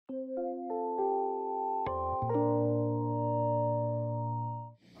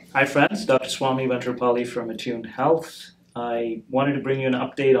Hi friends, Dr. Swami Venuturupalli from Attuned Health. I wanted to bring you an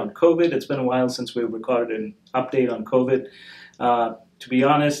update on COVID. It's been a while since we've recorded an update on COVID. To be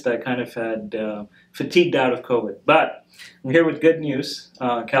honest, I kind of had fatigued out of COVID, but I'm here with good news.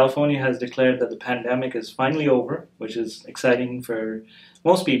 California has declared that the pandemic is finally over, which is exciting for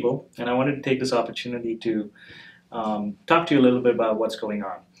most people, and I wanted to take this opportunity to talk to you a little bit about what's going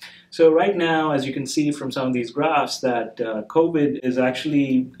on. So right now, as you can see from some of these graphs, that COVID is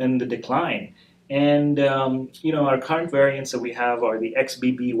actually in the decline. And our current variants that we have are the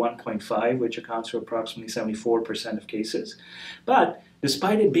XBB 1.5, which accounts for approximately 74% of cases. But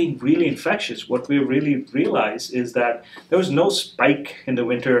despite it being really infectious, what we really realized is that there was no spike in the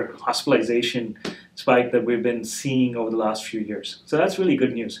winter hospitalization spike that we've been seeing over the last few years. So that's really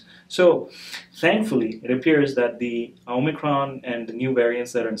good news. So thankfully, it appears that the Omicron and the new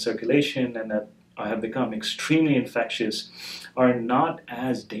variants that are in circulation and that have become extremely infectious are not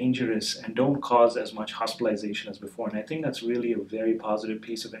as dangerous and don't cause as much hospitalization as before. And I think that's really a very positive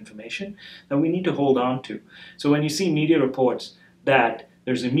piece of information that we need to hold on to. So when you see media reports that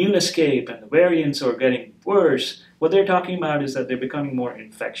there's immune escape and the variants are getting worse, what they're talking about is that they're becoming more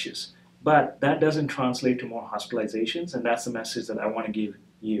infectious. But that doesn't translate to more hospitalizations, and that's the message that I want to give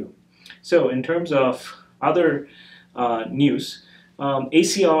you. So in terms of other news,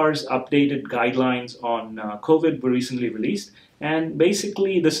 ACR's updated guidelines on COVID were recently released, and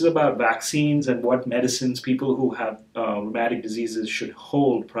basically this is about vaccines and what medicines people who have rheumatic diseases should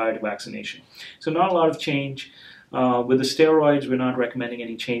hold prior to vaccination. So not a lot of change. With the steroids, we're not recommending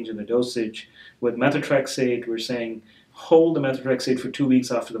any change in the dosage. With methotrexate, we're saying hold the methotrexate for 2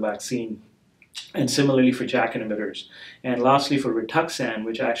 weeks after the vaccine, and similarly for JAK inhibitors. And lastly, for Rituxan,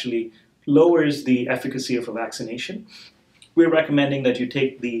 which actually lowers the efficacy of a vaccination, we're recommending that you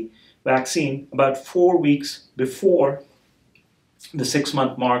take the vaccine about 4 weeks before the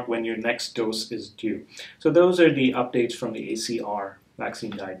 6-month mark when your next dose is due. So those are the updates from the ACR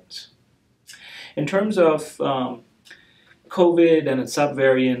vaccine guidance. In terms of COVID and its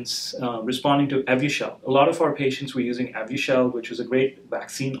subvariants, responding to Evusheld. A lot of our patients were using Evusheld, which was a great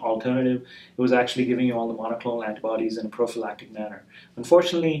vaccine alternative. It was actually giving you all the monoclonal antibodies in a prophylactic manner.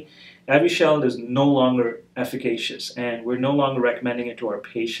 Unfortunately, Evusheld is no longer efficacious, and we're no longer recommending it to our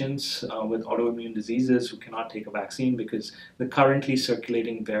patients with autoimmune diseases who cannot take a vaccine because the currently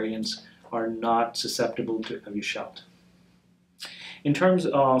circulating variants are not susceptible to Evusheld. In terms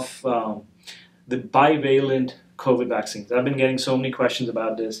of the bivalent COVID vaccines. I've been getting so many questions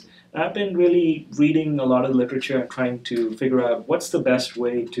about this. I've been really reading a lot of literature and trying to figure out what's the best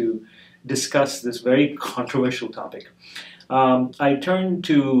way to discuss this very controversial topic. I turned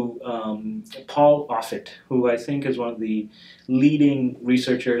to Paul Offit, who I think is one of the leading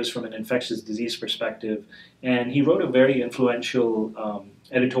researchers from an infectious disease perspective, and he wrote a very influential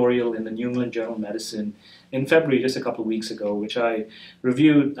editorial in the New England Journal of Medicine in February, just a couple of weeks ago, which I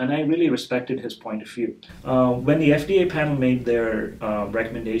reviewed, and I really respected his point of view. When the FDA panel made their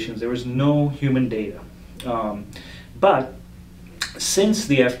recommendations, there was no human data. But since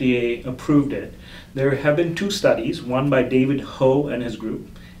the FDA approved it, there have been 2 studies, one by David Ho and his group,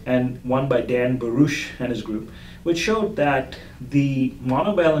 and one by Dan Baruch and his group, which showed that the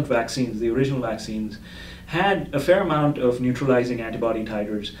monovalent vaccines, the original vaccines, had a fair amount of neutralizing antibody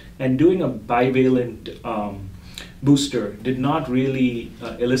titers, and doing a bivalent booster did not really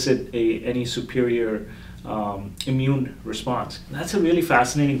elicit any superior immune response. And that's a really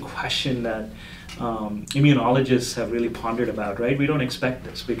fascinating question that immunologists have really pondered about, right? We don't expect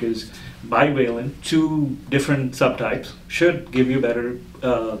this because bivalent, 2 different subtypes, should give you better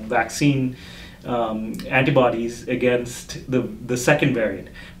vaccine antibodies against the second variant.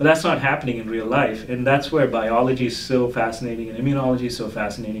 But that's not happening in real life, and that's where biology is so fascinating and immunology is so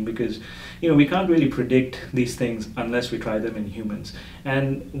fascinating, because we can't really predict these things unless we try them in humans.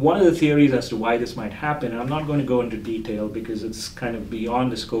 And one of the theories as to why this might happen, and I'm not going to go into detail because it's kind of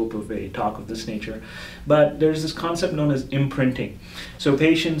beyond the scope of a talk of this nature, but there's this concept known as imprinting. So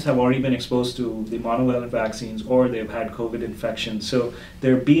patients have already been exposed to the monovalent vaccines, or they've had COVID infections, so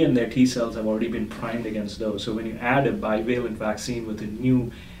their B and their T cells have already been primed against those. So when you add a bivalent vaccine with a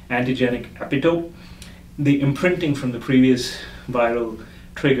new antigenic epitope, the imprinting from the previous viral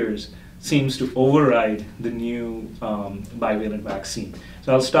triggers seems to override the new bivalent vaccine.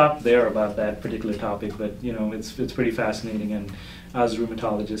 So I'll stop there about that particular topic, but it's pretty fascinating, and us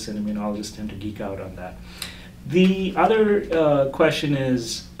rheumatologists and immunologists tend to geek out on that. The other question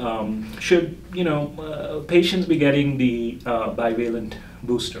is, should patients be getting the bivalent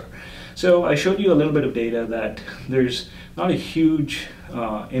booster? So I showed you a little bit of data that there's not a huge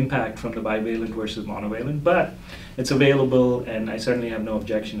impact from the bivalent versus monovalent, but it's available, and I certainly have no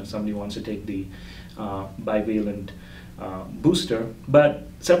objection if somebody wants to take the bivalent booster. But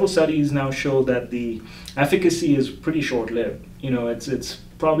several studies now show that the efficacy is pretty short-lived. It's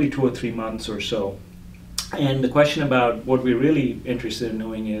probably 2 or 3 months or so. And the question about what we're really interested in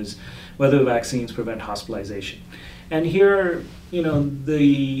knowing is whether vaccines prevent hospitalization. And here,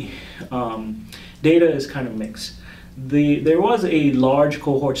 the data is kind of mixed. There was a large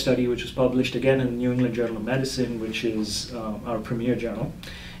cohort study which was published again in the New England Journal of Medicine, which is our premier journal.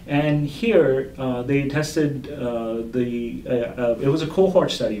 And here they tested it was a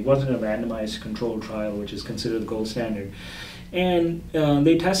cohort study. It wasn't a randomized controlled trial, which is considered the gold standard. And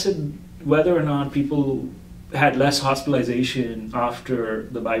they tested whether or not people had less hospitalization after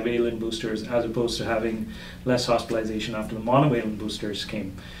the bivalent boosters as opposed to having less hospitalization after the monovalent boosters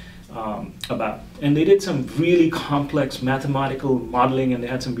came about. And they did some really complex mathematical modeling, and they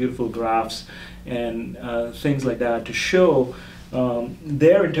had some beautiful graphs and things like that to show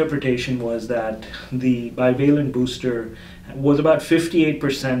their interpretation was that the bivalent booster was about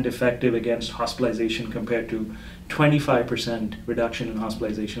 58% effective against hospitalization compared to 25% reduction in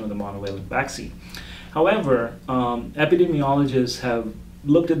hospitalization with the monovalent vaccine. However, epidemiologists have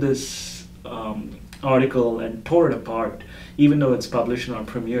looked at this article and tore it apart, even though it's published in our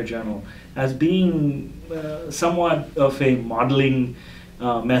premier journal, as being somewhat of a modeling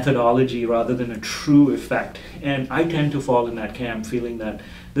methodology rather than a true effect. And I tend to fall in that camp, feeling that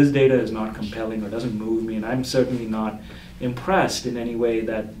this data is not compelling or doesn't move me, and I'm certainly not impressed in any way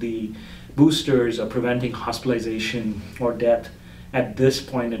that the boosters are preventing hospitalization or death at this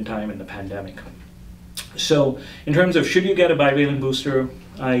point in time in the pandemic. So in terms of should you get a bivalent booster,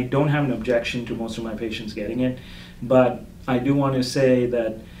 I don't have an objection to most of my patients getting it, but I do want to say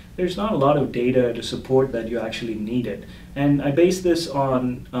that there's not a lot of data to support that you actually need it. And I base this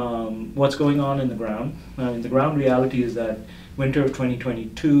on what's going on in the ground. The ground reality is that winter of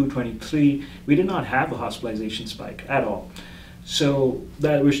 2022-23, we did not have a hospitalization spike at all. So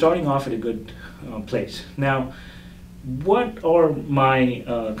that we're starting off at a good place. Now, what are my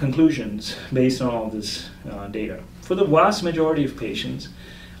conclusions based on all this data? For the vast majority of patients,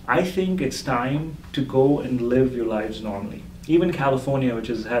 I think it's time to go and live your lives normally. Even California, which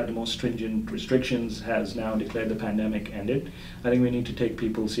has had the most stringent restrictions, has now declared the pandemic ended. I think we need to take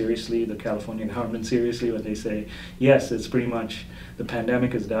people seriously, the California government seriously, when they say, yes, it's pretty much, the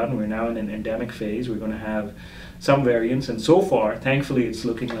pandemic is done, we're now in an endemic phase, we're going to have some variants, and so far, thankfully, it's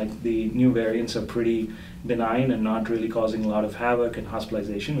looking like the new variants are pretty benign and not really causing a lot of havoc and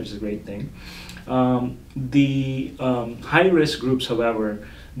hospitalization, which is a great thing. The high-risk groups, however,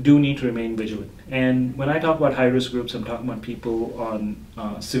 do need to remain vigilant. And when I talk about high-risk groups, I'm talking about people on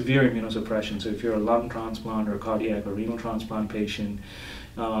severe immunosuppression. So if you're a lung transplant or a cardiac or renal transplant patient,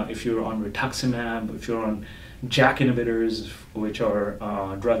 if you're on rituximab, if you're on JAK inhibitors, which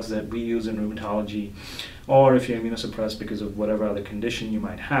are drugs that we use in rheumatology, or if you're immunosuppressed because of whatever other condition you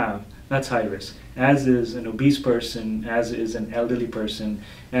might have, that's high risk, as is an obese person, as is an elderly person.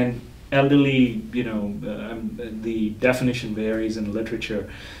 And elderly, the definition varies in literature,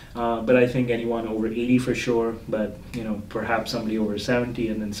 but I think anyone over 80 for sure, but perhaps somebody over 70,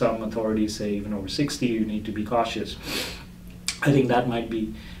 and then some authorities say even over 60, you need to be cautious. I think that might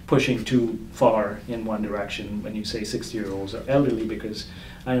be pushing too far in one direction when you say 60-year-olds are elderly, because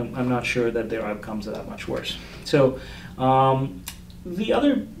I'm not sure that their outcomes are that much worse. So the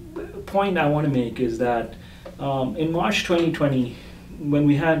other point I want to make is that in March 2020, when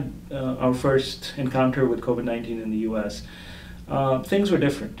we had our first encounter with COVID-19 in the US, things were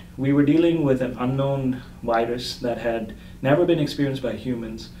different. We were dealing with an unknown virus that had never been experienced by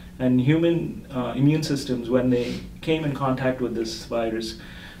humans, and human immune systems, when they came in contact with this virus,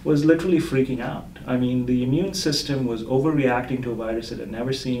 was literally freaking out. I mean, the immune system was overreacting to a virus it had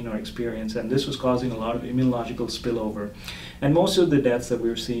never seen or experienced, and this was causing a lot of immunological spillover. And most of the deaths that we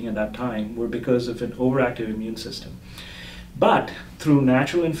were seeing at that time were because of an overactive immune system. But through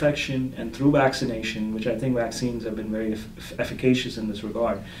natural infection and through vaccination, which I think vaccines have been very efficacious in this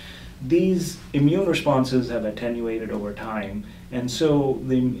regard, these immune responses have attenuated over time, and so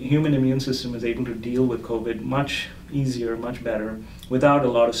the human immune system is able to deal with COVID much easier, much better, without a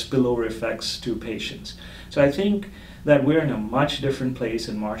lot of spillover effects to patients. So I think that we're in a much different place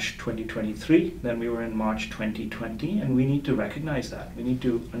in March 2023 than we were in March 2020, and we need to recognize that. We need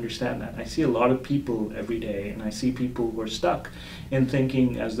to understand that. I see a lot of people every day, and I see people who are stuck in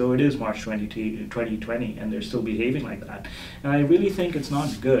thinking as though it is March 2020, and they're still behaving like that. And I really think it's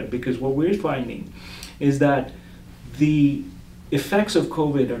not good, because what we're finding is that the effects of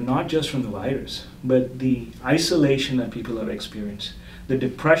COVID are not just from the virus, but the isolation that people have experienced, the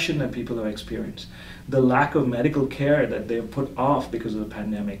depression that people have experienced, the lack of medical care that they've put off because of the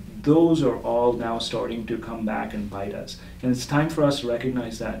pandemic. Those are all now starting to come back and bite us. And it's time for us to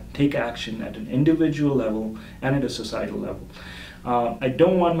recognize that, take action at an individual level and at a societal level. I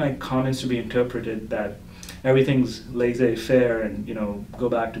don't want my comments to be interpreted that everything's laissez-faire and, go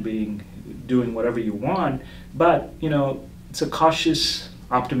back to doing whatever you want, but, it's a cautious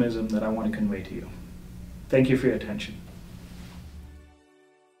optimism that I want to convey to you. Thank you for your attention.